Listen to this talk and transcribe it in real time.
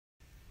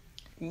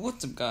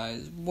What's up,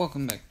 guys?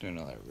 Welcome back to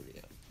another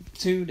video.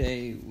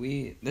 Today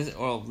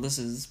this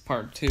is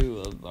part 2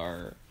 of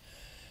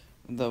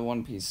the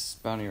One Piece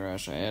Bounty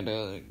Rush. I had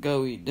to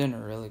go eat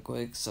dinner really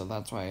quick, so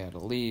that's why I had to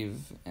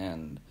leave.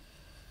 And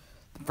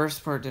the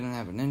first part didn't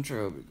have an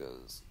intro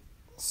because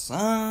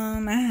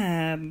some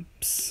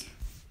apps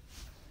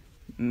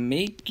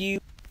make you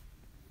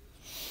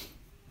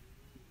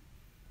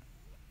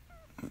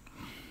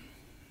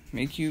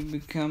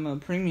become a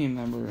premium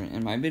member,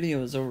 and my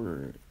video is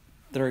over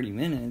 30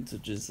 minutes,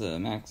 which is the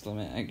max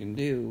limit I can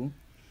do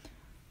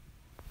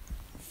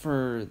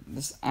for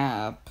this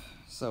app,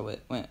 so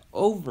it went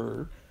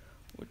over,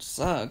 which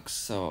sucks.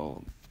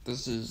 So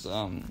this is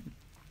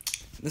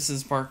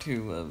part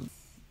 2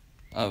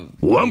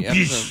 of One the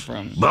Piece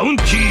episode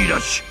Bounty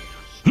Rush.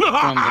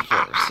 from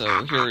before.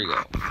 So here we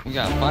go. We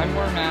got 5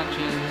 more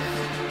matches.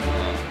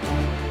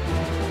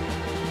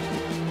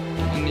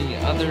 And the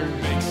other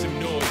Make some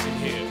noise in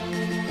here.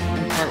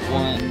 in part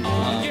 1.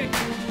 Are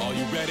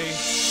you ready?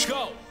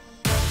 Go!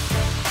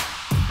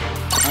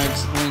 I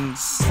explained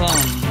some.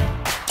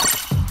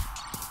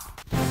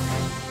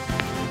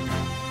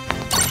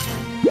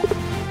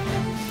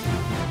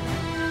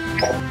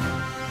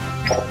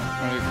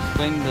 I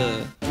explained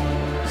the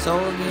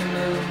solo game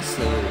mode,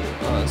 so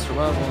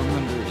Survival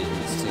 100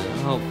 is to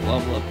help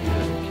level up your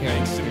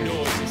characters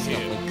and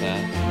stuff like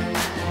that.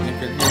 And if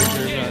your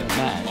characters are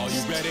maxed Are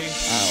you ready?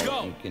 out, Go!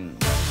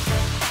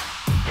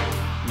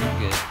 you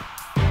get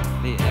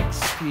the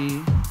XP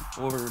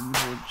orb,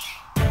 which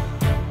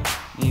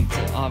need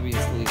to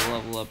obviously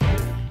level up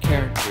your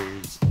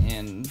characters,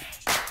 and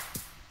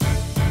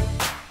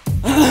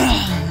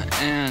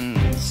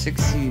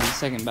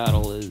 60-second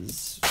battle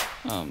is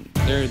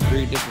there are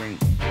 3 different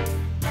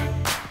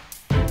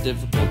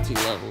difficulty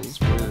levels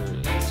for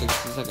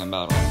 60-second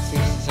battle.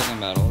 60-second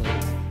battle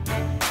is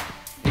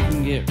you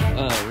can get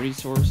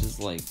resources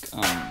like to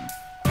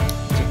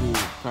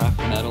craft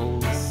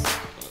metals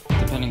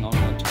depending on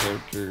what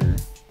character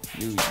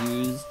you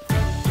use,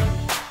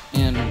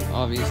 and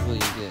obviously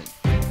you get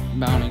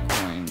bounty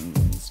coins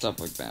and stuff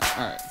like that.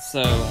 Alright,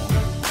 so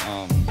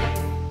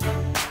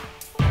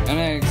and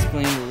I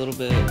explained a little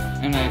bit,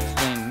 and I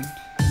explained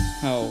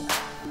how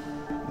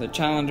the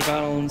challenge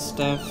battle and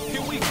stuff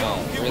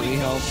really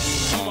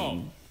helps.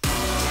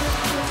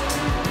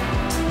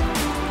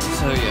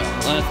 So yeah,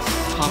 let's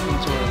hop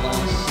into our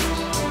last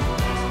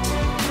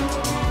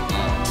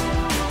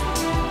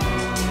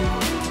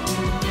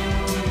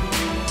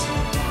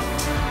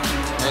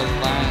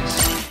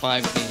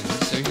 5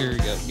 games. So here we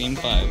go, game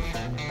 5.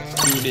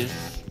 Let's do this.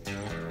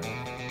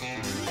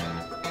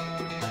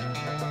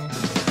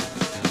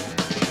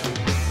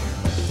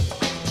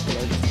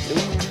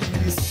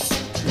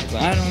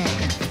 I don't know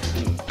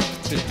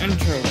the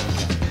intro,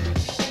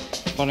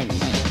 but it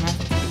might have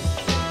to.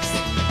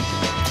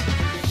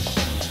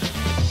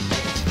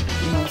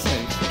 You know, say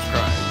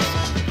subscribe.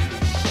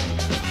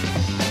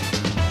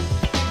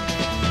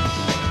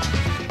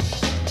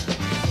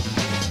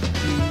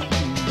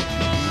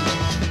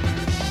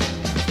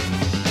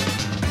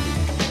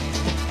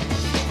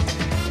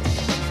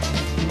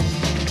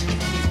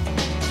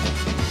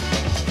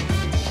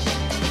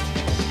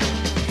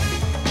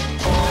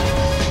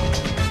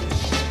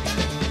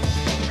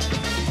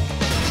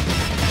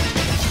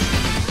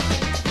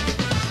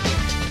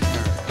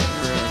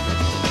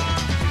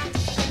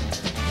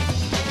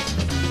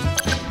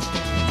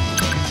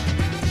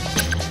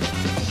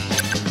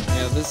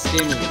 This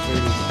game is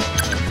rated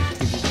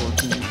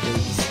TV-14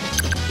 because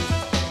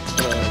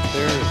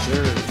there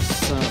are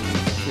some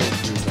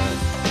characters that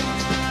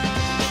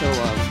show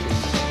off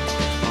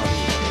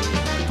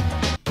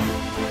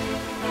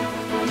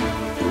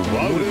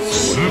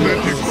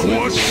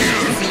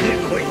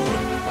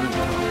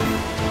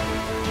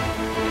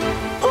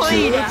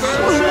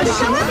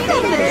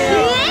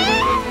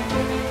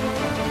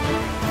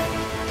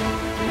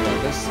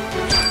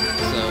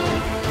so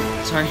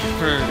sorry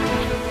for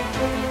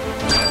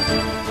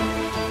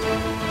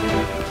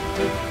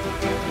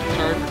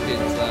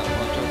kids that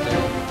watch out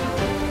there.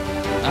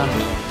 I don't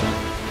know.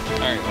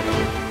 Alright,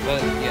 whatever. But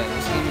yeah,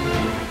 this game is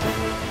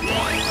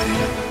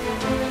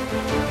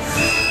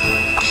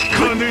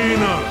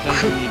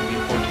doesn't need to be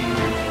 14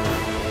 years old.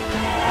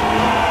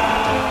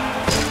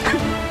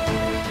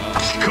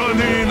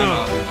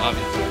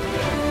 Obviously.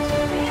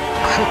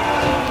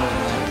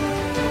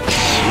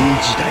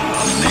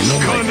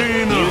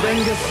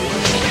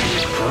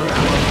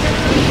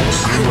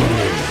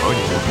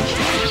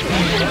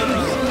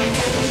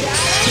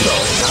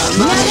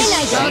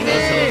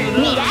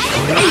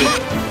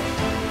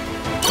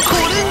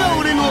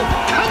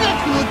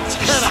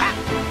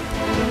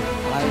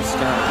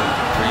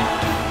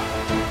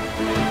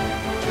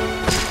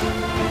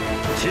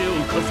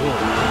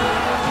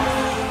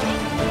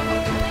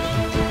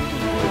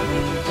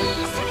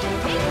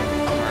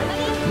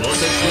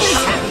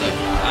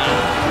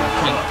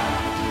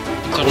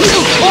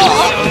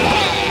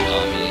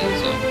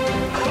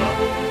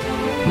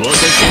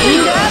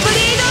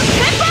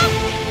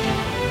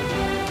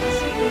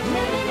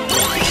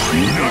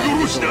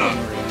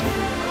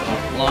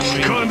 long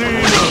range.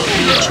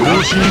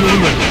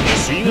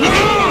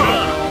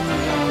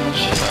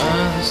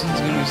 This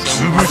one's gonna be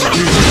so hard.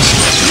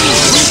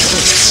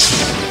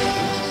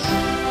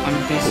 I'm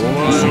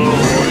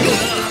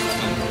facing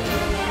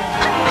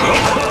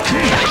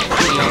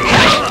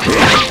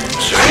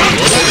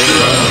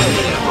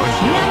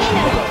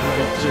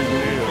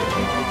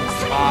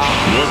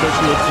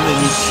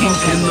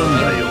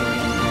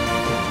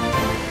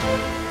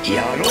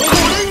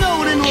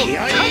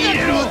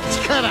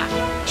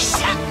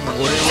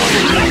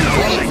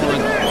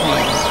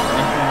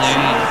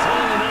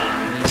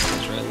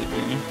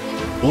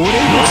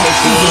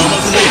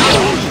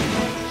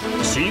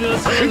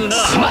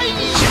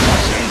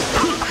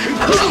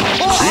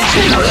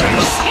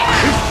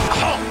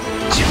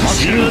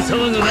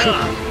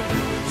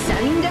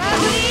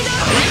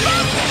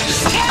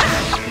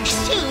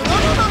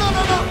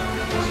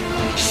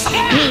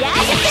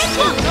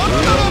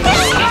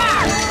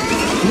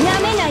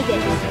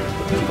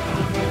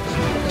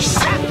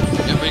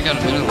Everybody got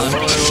a minute left.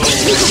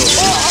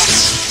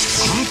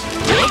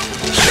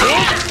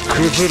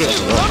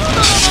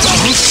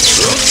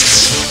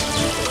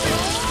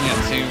 Yeah,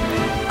 two.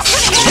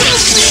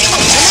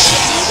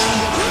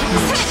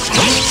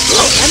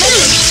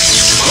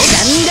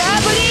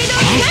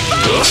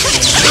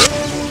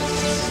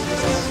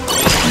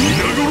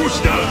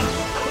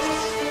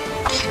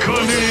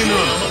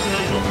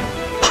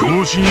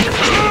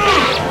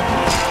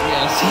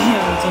 Yeah, see,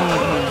 it's only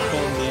been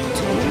 12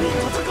 games.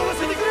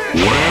 俺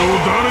を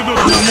誰だ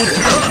と思って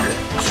る。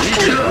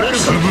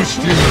潰し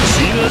てやる。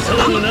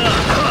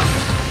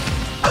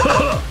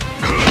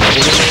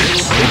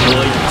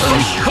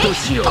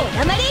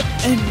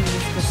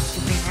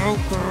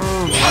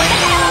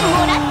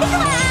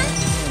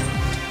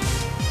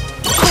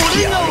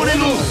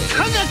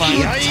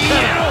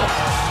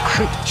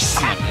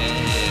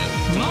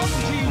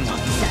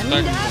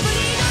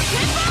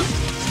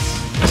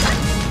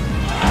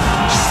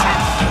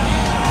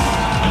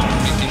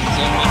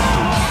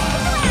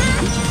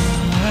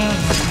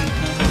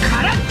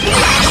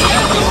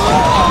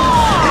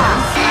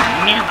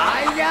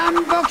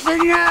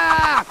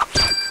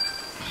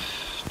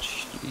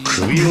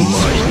首を前に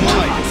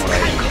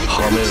は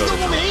められた。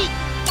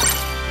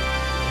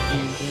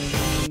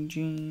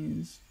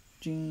 Jeez,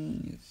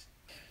 jeez.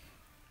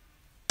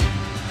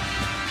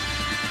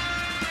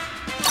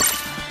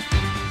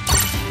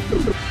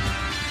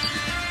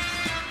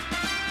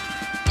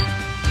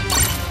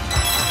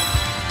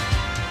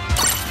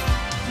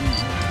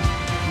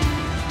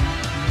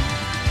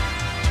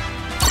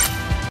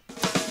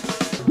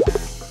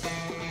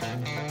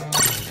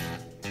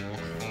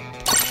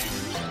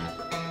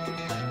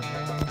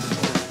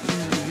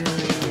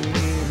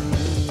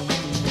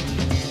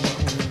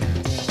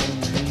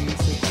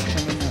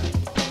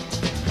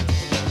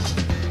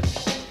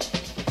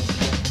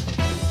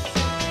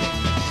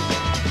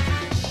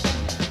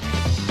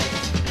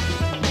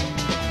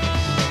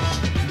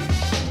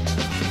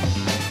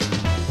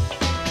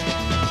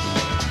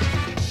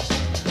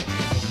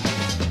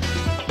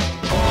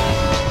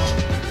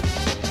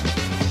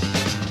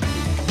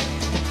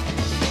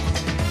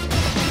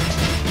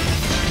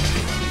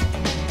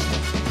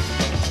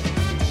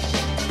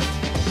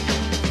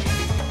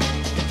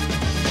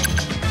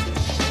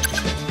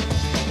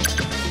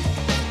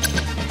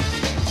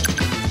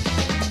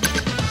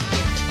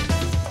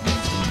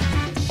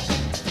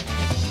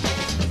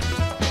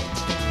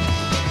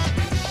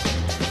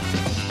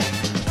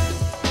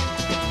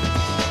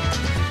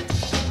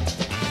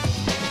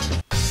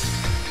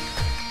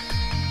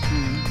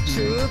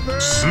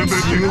全て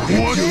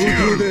壊してや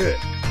る。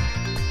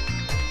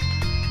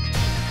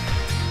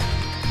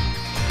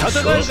戦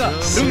えるか。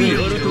すぐや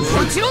るとも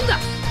ちろんだ。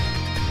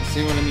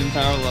 See what I mean?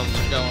 Power levels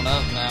are going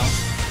up now.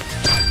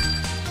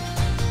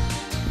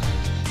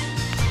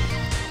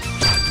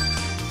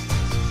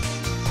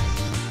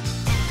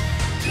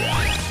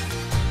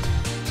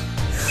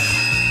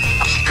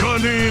 効か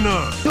ねえな。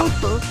ちょっ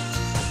と。効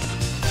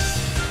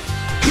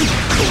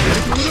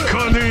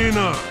かねえな。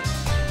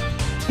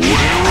俺を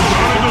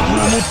誰だと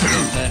思ってる。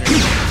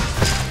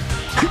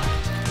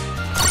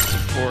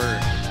 Support.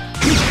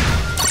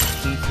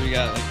 Since we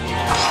got like a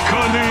効か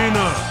ねえな。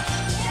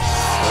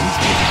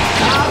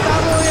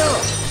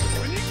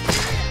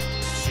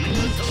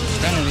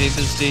 renovate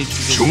this stage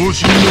because 調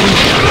子に乗る。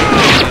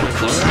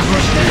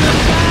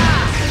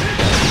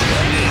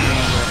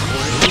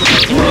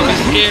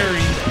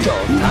 scary.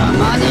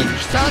 生に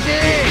来たぜ。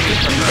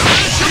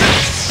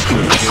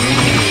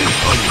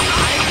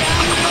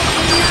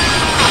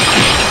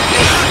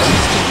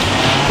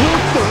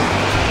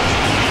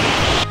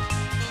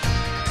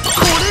こ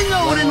れが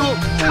俺の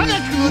科学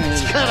の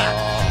力。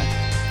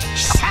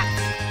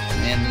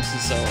 Man, this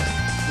is so.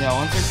 Yeah,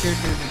 once our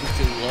character gets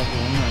to level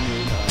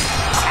 100,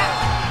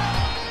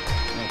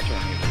 I'm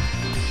trying to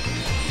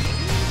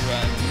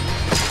run.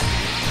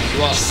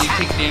 Well, you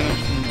take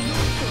damage from the.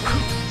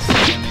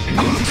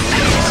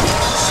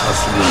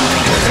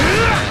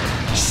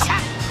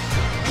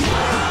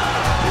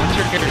 Once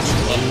your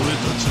character's level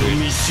 100,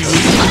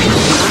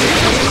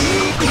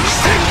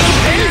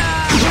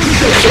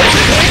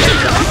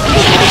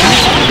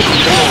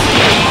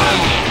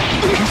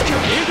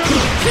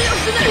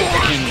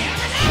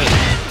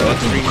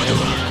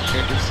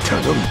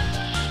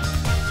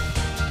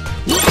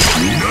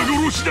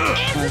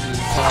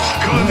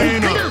 かねえ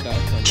な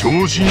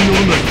調子に乗る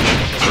なよ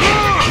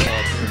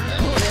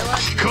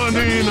聞かね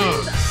えな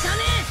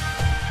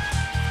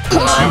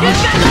潰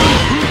して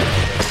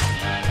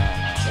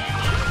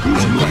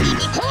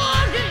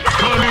聞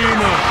かねえ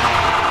な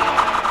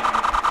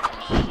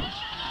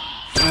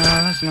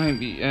This might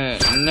be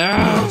it. No!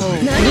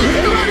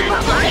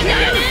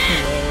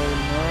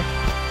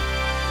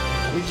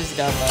 We just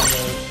got that.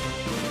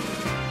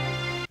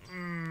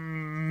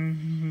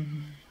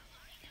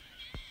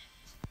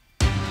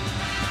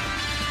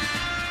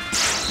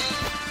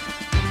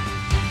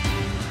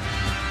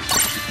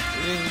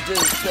 You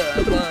just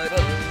got that.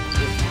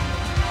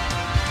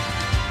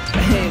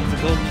 Hey, it's a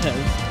golden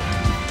chest.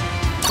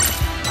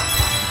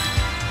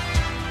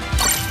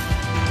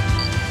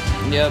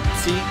 Yep,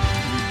 see?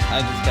 I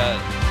just got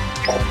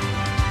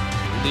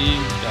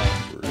leaved out.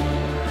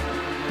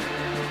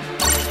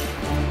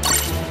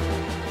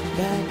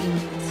 Back in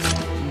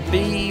B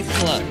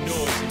flux.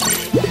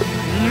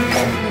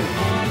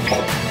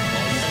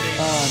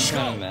 Oh, I'm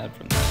kind of mad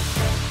from that.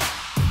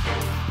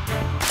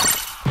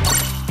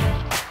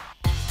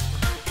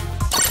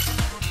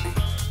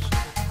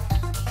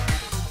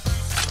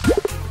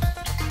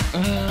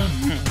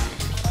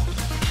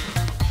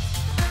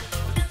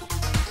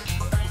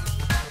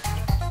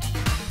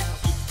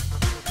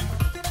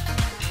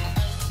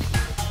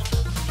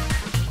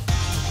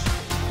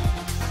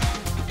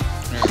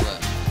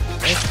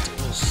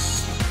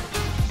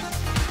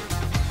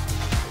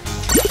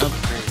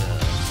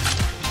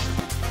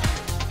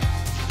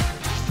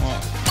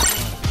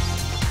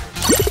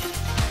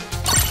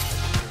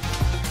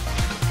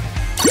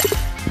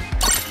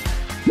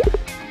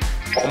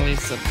 At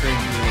least upgrade you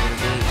a little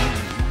bit.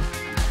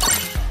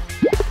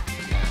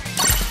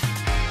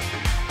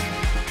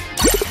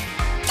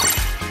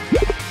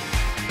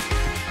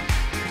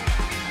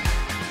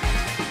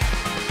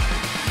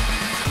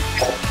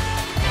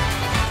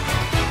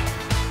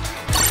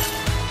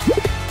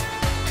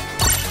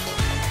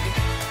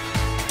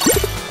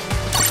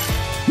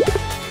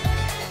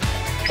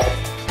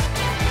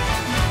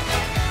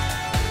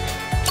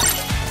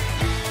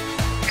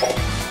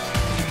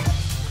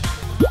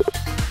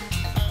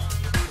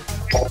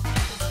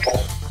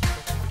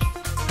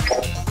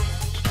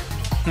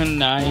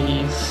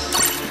 Nice.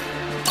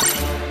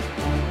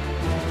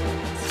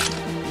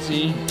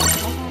 See?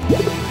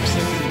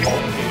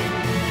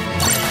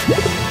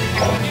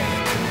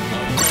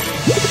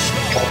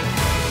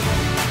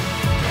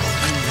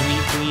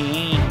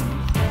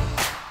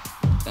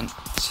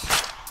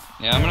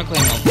 Yeah, I'm gonna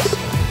claim all this.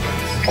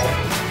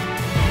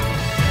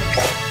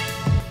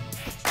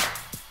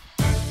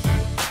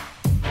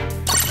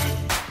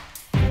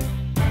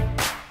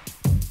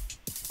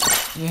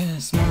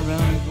 Yes, more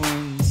bounty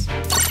coins.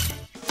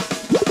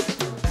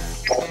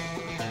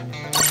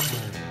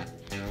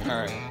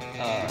 Alright,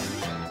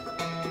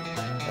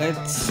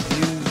 let's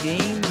do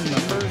game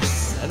number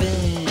 7.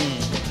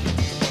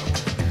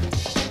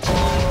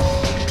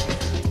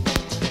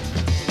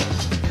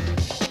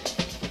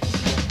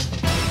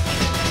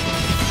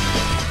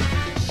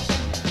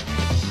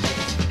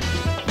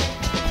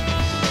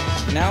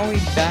 Now we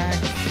back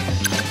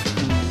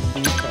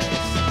in place.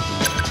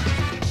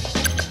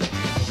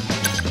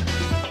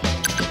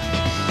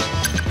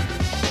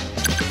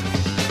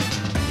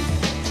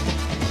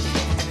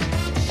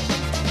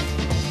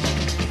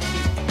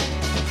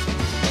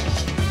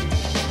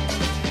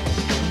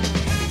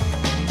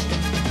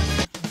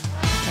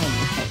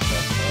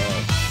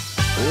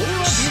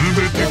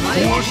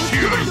壊して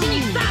やる同じ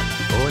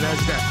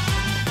だ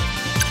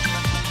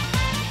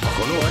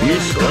このフィ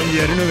スカンや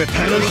るのが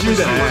楽しみ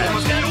だな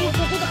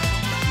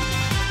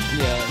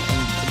Yeah,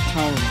 and the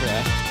power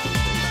breath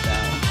goes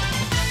down.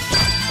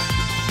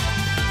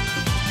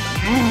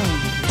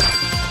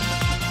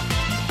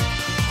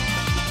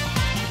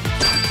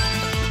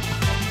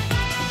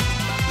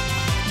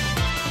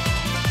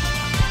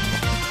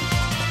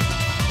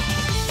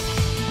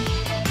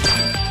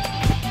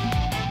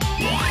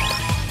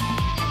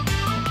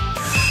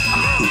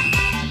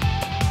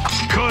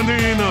聞かね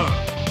えな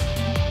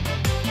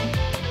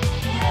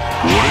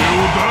俺を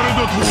誰だ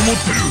と思っ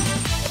てる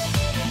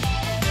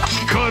聞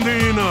かね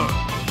えな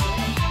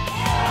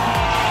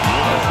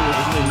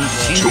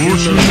調子に乗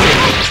る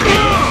聞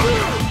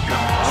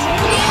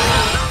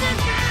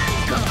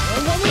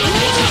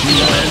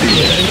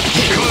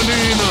かね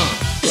えな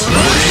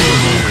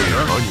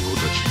兄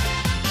たち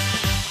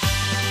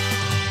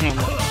Oh my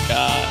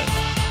god.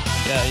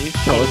 Yeah, you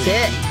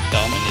totally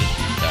dominated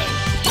you guys.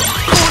 こ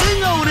れ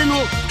が俺の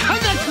科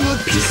学の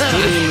力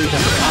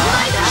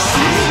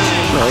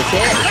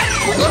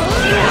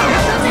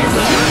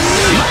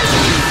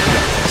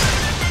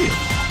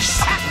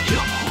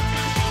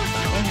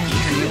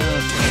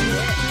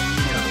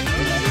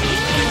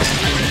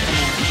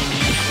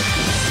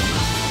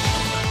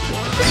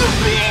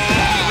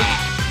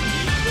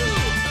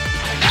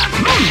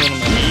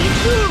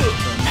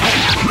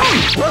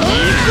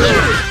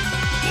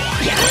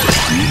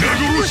皆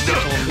殺しだ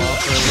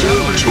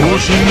調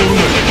子に乗る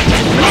な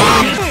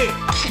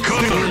聞か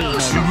ねえ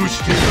潰し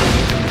てやる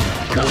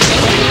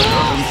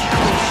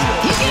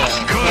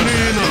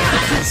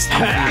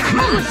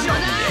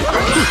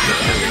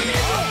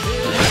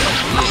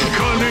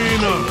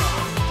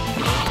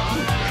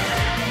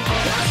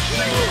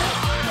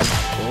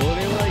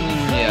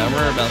Yeah,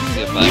 we're about to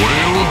get back. 俺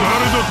を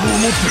誰だと思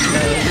ってる。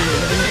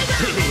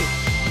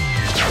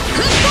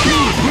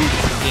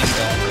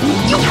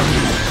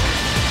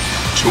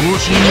調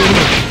子に乗るな。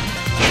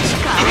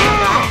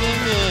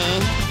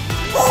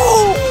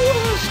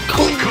効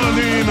かね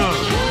えな。効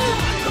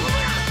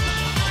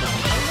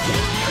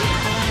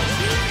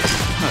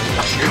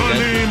か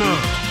ねえな。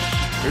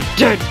 You're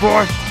dead,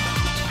 boy.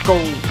 Go.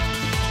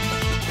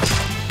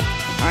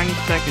 90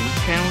 seconds.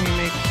 Can we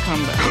make a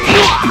comeback?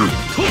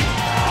 効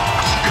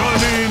か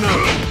ねえな。 I'm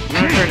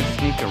gonna try to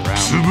sneak around.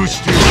 潰し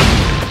てやる。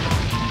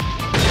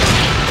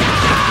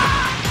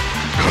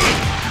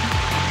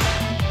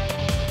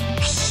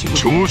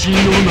調子に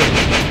乗るな。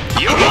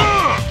よっ。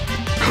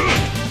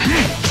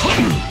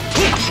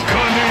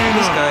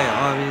 This guy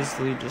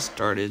obviously just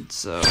started,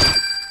 so.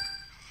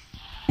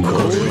 I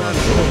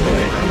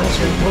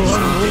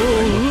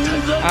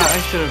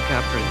should have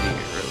captured the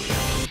earlier.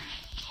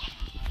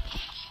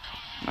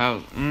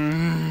 Oh,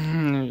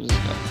 there's this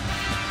guy.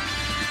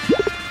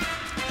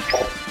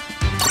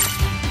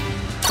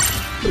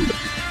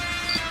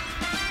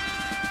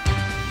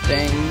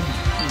 Dang.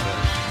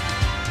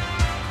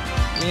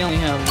 We only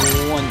have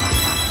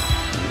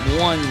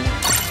one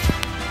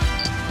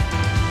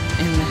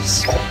in this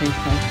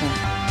game.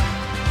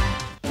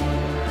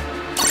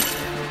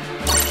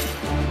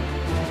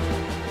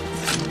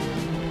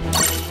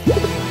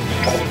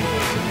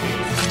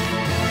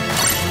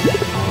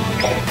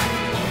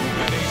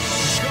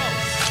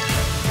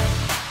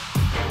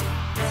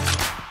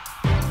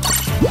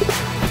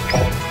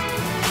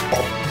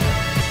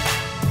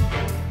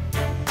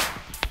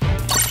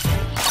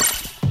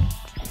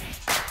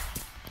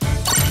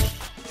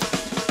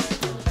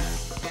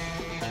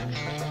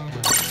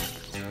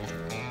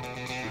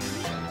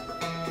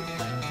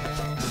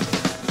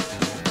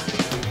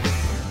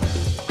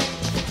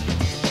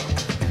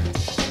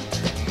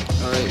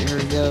 Alright, here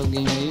we go,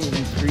 game 8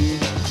 in 3,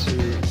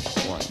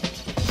 2, 1.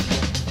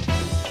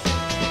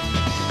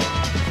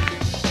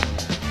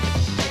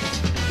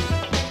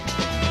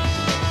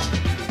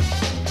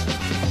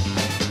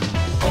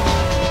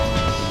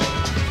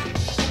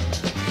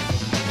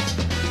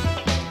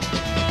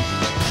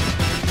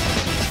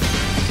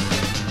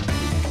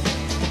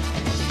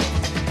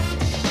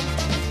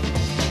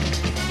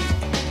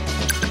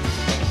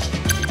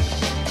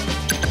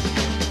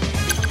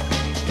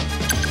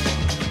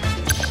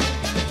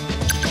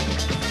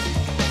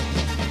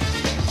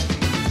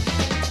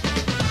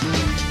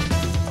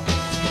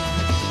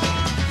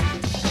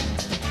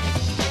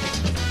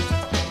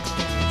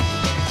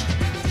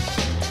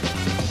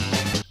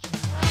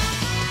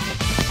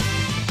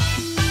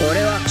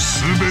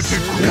すべて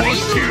壊し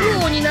てや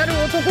る。になる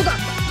男だ。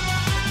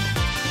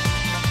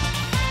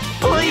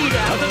おいら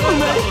生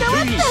まれ変わ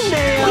ったんだ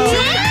よ。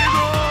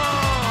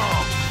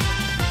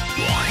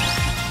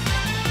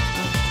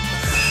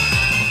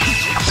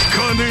効か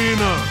ねえ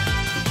な。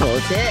押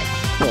せ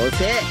押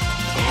せ。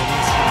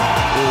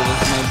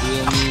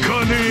効か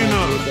ねえな。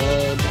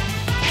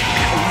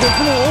海賊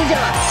の王者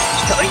は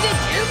一人で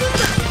十分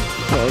だ。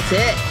押せ。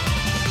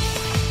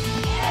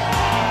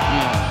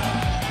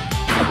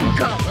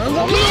ガムゴム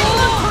を飛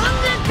ん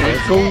でくれ。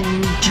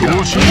調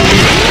子に乗る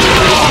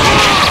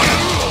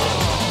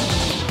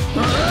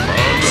な。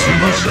潰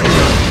した。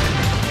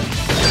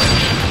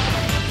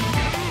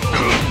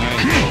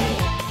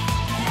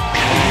海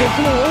賊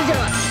の王者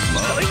は一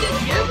人で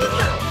十分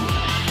だ。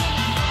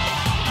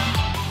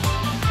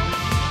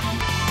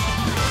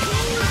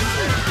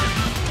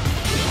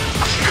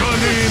効か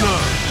ねえな。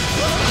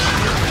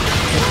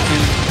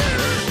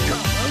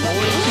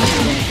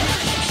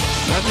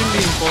 Imagine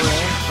being 4A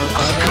or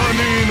効 5A. かね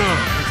えな。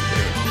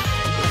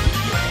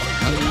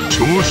調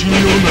子に乗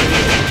るな。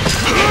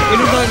 We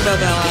didn't talk about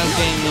that last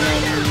game,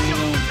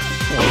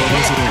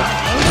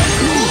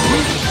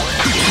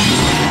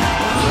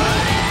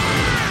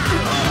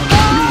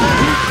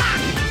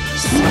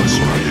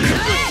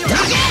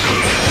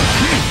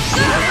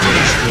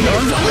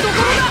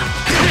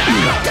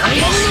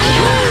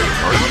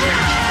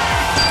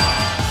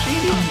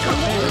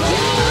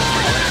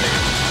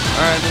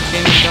 Alright, this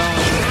game is done.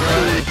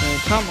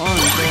 Come on,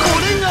 bro.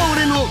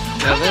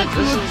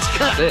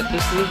 Yeah,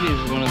 this Luffy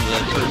is one of the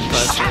first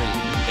fights where you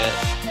can get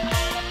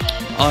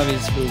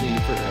obvious booty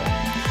for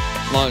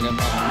long and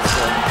long.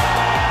 So,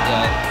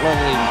 yeah,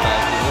 level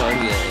 85 is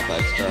already at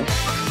 85 stuff.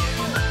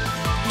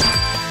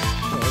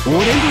 俺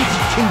の実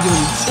験場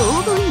にちょ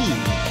うどいい。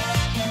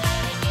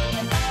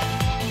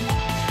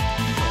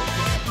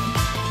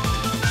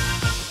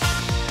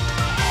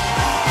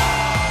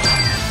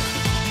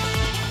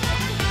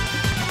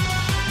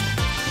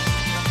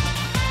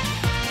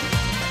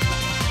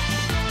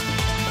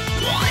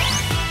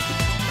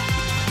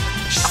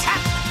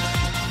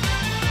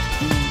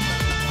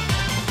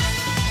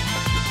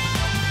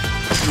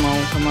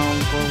Come on,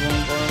 4-1,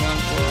 4-1,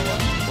 4-1,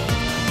 4-1.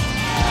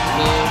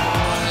 Good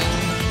boy.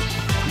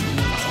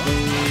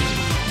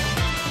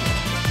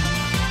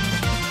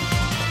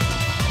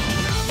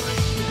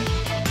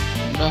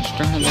 much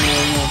stronger than the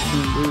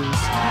Team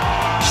Blues.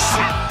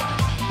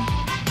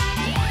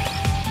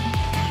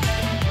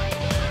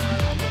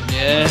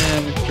 Yeah,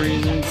 victory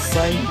is in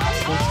sight.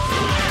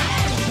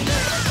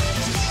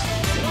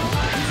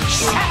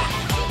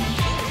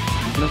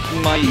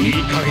 Nothing my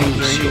equals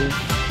right here.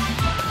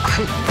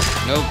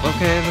 Nope,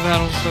 okay, the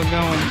battle's still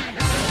going.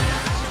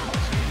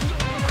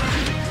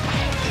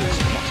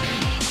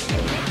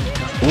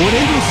 俺の実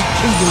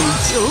験量に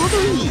ちょうど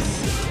いい。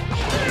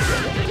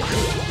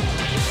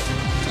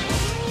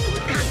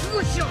覚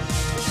悟しろ。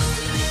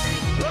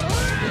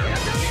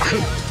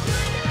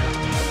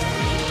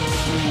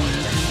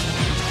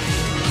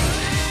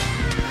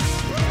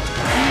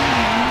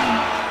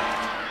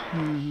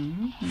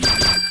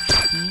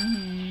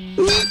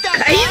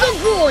海賊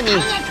王に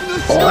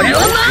俺は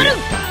なる。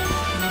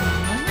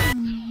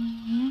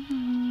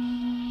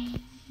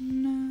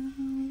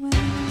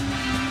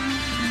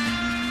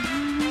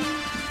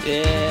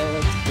Yeah,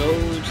 let's go.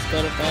 Just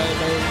gotta find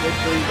our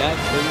victory back,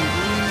 baby.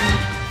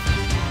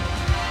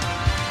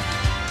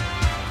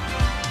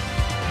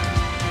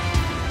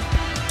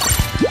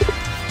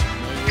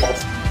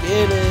 Let's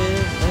get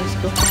it. Let's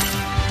go.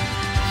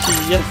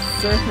 Yes,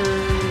 sir.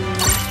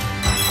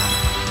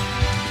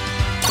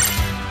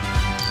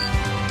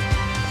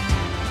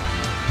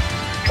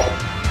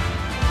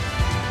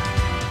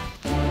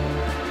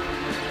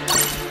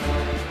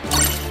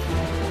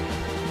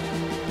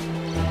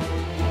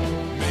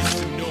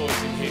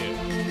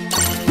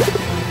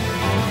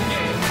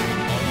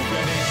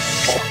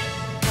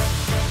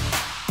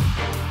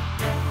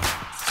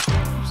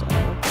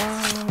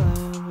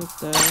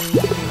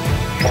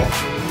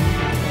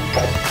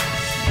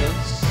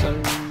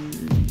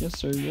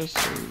 Yes,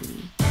 sir.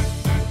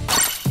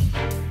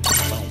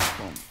 Boom,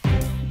 boom,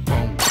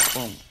 boom,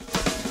 boom.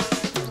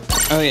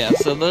 Oh yeah,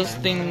 so those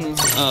things,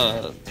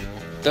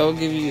 they'll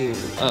give you,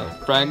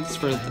 fragments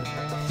for the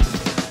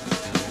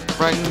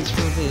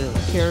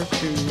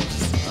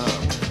characters,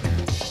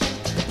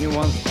 you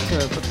want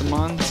to put them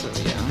on, so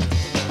yeah.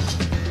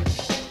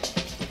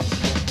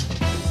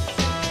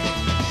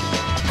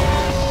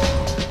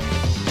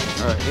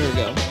 Alright, here we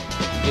go.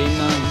 Game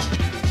 9.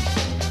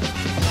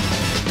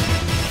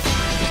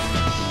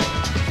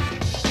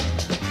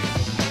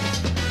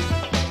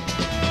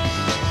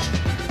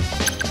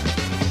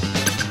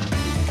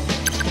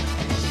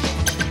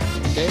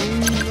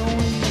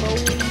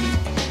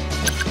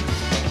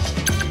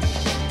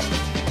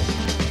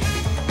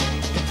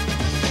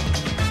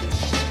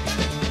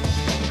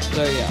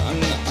 So yeah,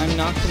 I'm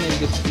not gonna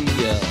get the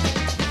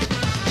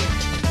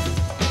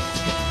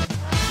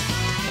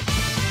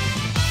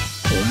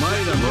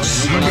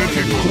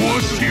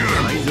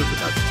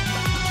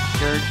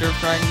character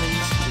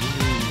fragments.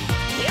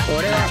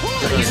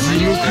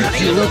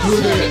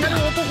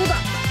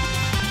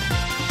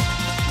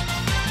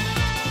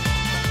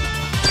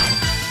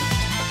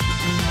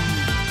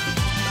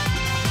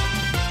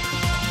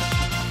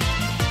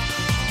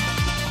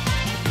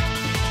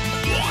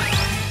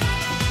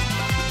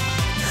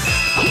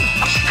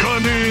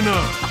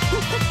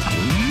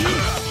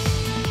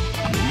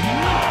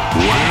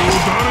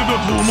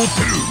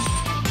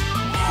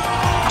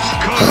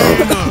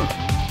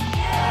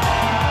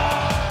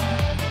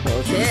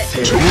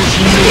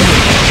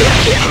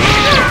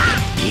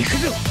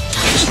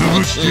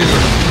 Special is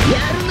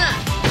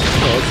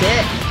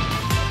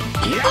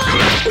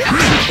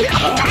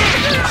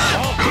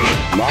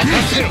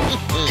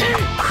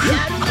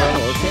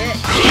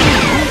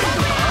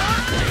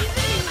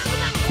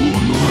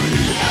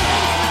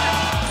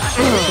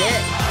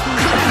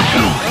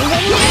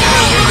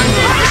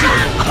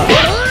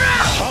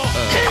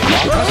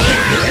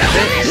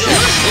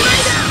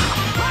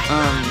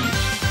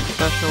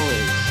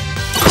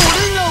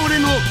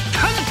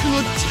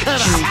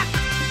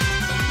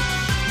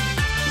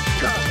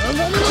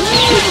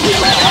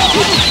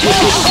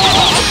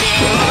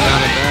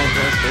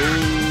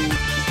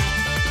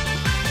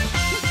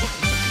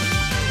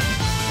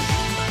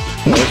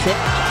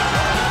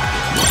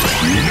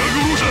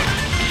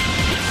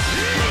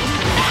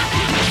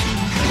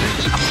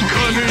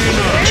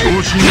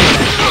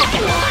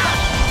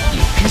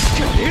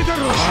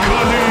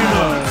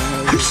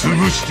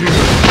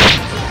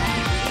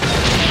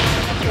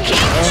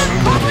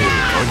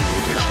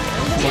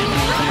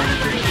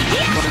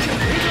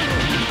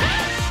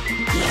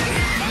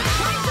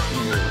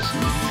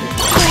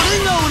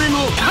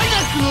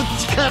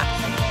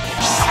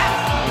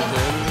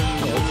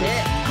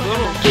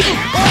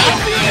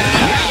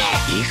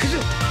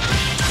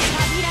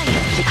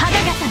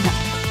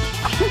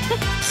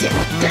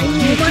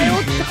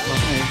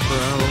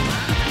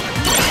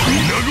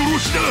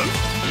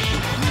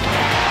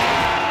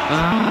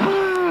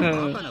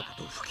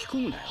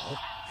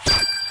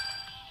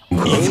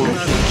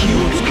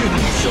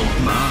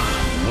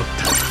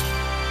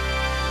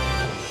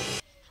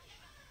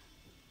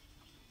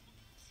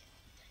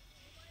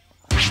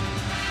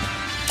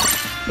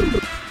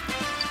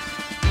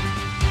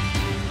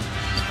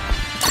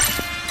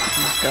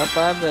got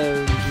 5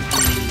 those.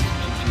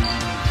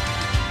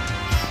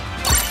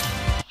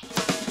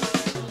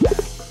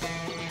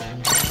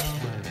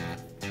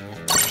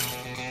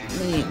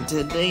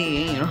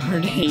 today ain't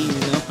our day, you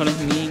know what I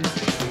mean?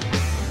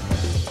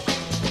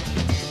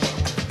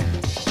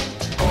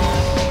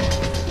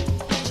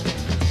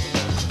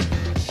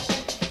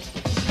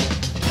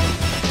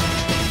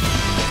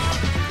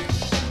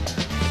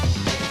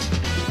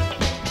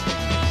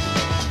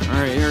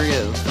 Alright, here we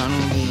go.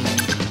 Final game.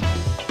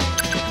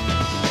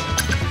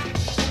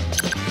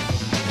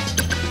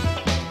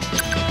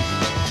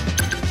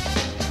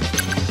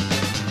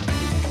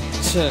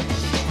 Check.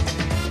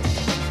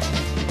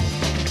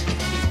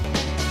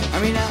 I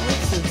mean, at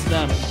least it's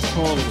not a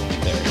total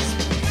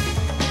embarrassment.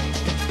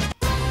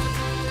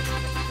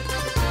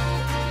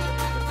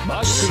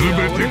 全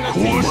て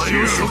壊してや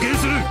る。処刑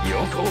する。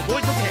よく覚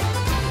えと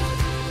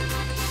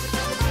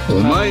け。お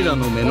前ら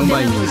の目の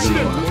前にいる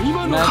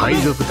のは海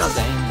賊だ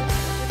ぜ。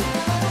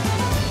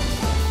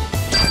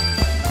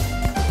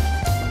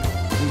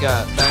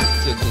 Got back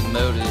to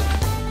demoted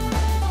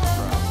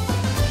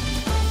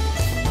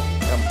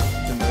from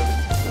demoted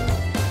to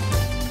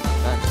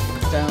back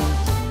down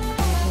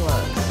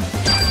plus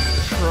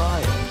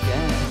try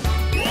again.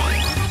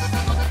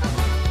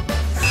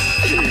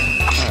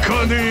 聞か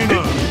ねえな。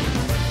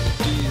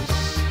 Jeez.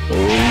 おう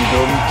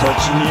どんた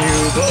ちに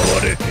奪わ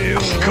れてよ。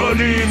聞かね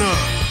えな。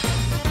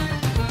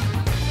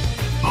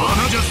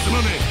穴じゃ済ま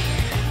ねえ。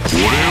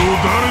俺を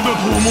誰だ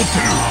と思って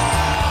る。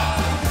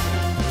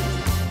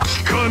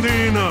 聞かね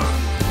えな。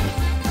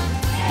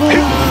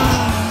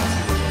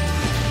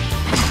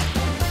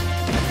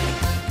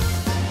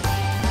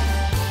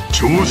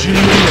調子に乗る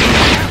な。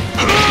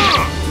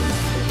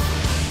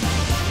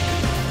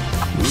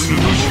潰し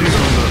てやるん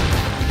だ。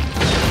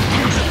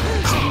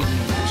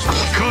聞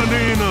かね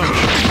えな。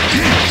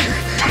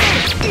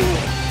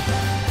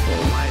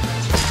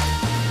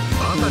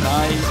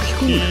Nice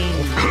king.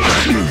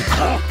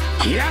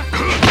 いや。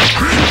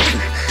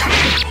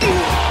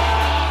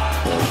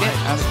 Get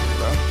out of here,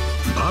 bro.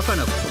 バカな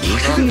こと言い Wrong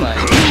すぎ side. ない。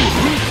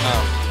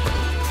 Oh.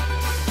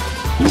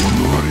 おの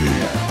れ。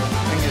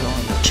 Fingers on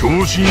the 調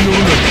子に乗る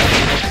な。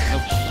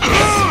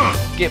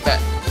 Get back.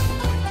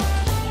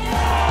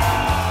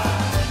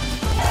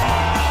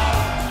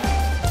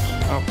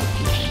 Oh.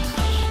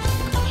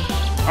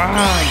 Ah,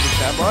 get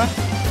that boy.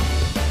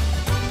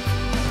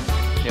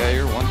 Yeah,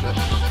 you're one shot.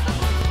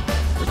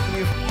 Look at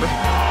you, bro.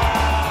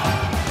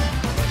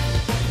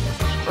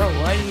 Bro,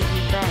 why do you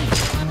keep trying?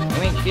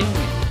 You ain't kidding me.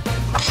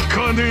 聞か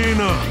ねえ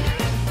な。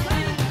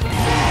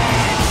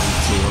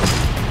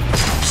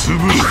潰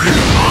してやる。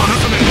あな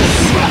ため。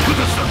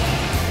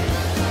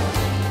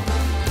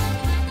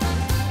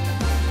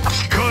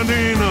聞かね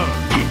えな。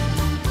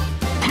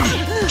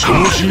調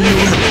子に乗るな。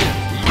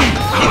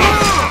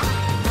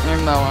 Even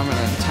though I'm an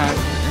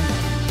attacker.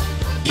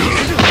 元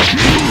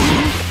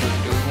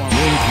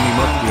気に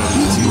待ってやる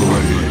必要は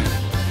ねえ。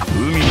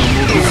海の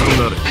元と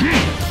なれ。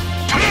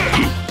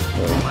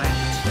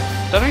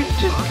 Did I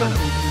just go?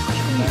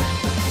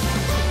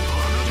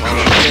 Well,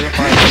 let's get a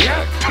fight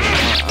back.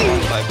 I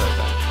want to fight back.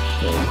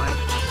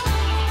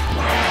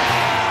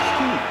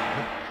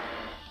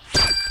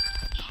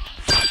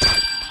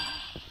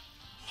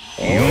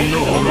 いろんな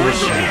俺た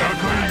ちの破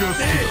壊が好き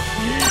だ。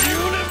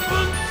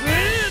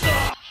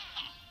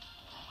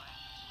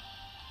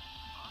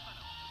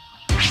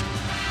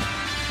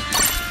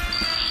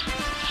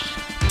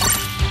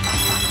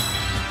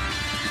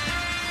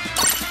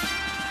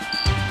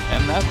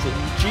 And that's a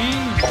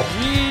GG,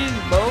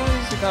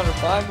 boys. We got a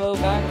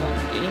 5-0 back on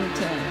game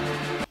 10.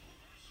 I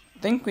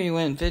think we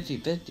went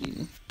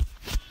 50-50.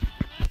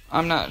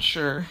 I'm not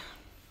sure.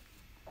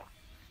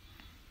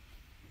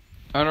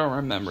 I don't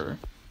remember.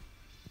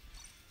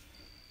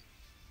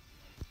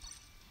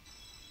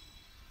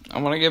 I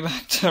want to get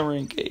back to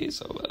rank A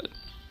so bad.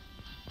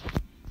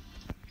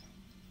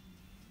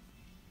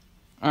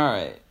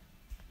 Alright.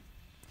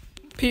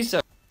 Peace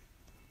out.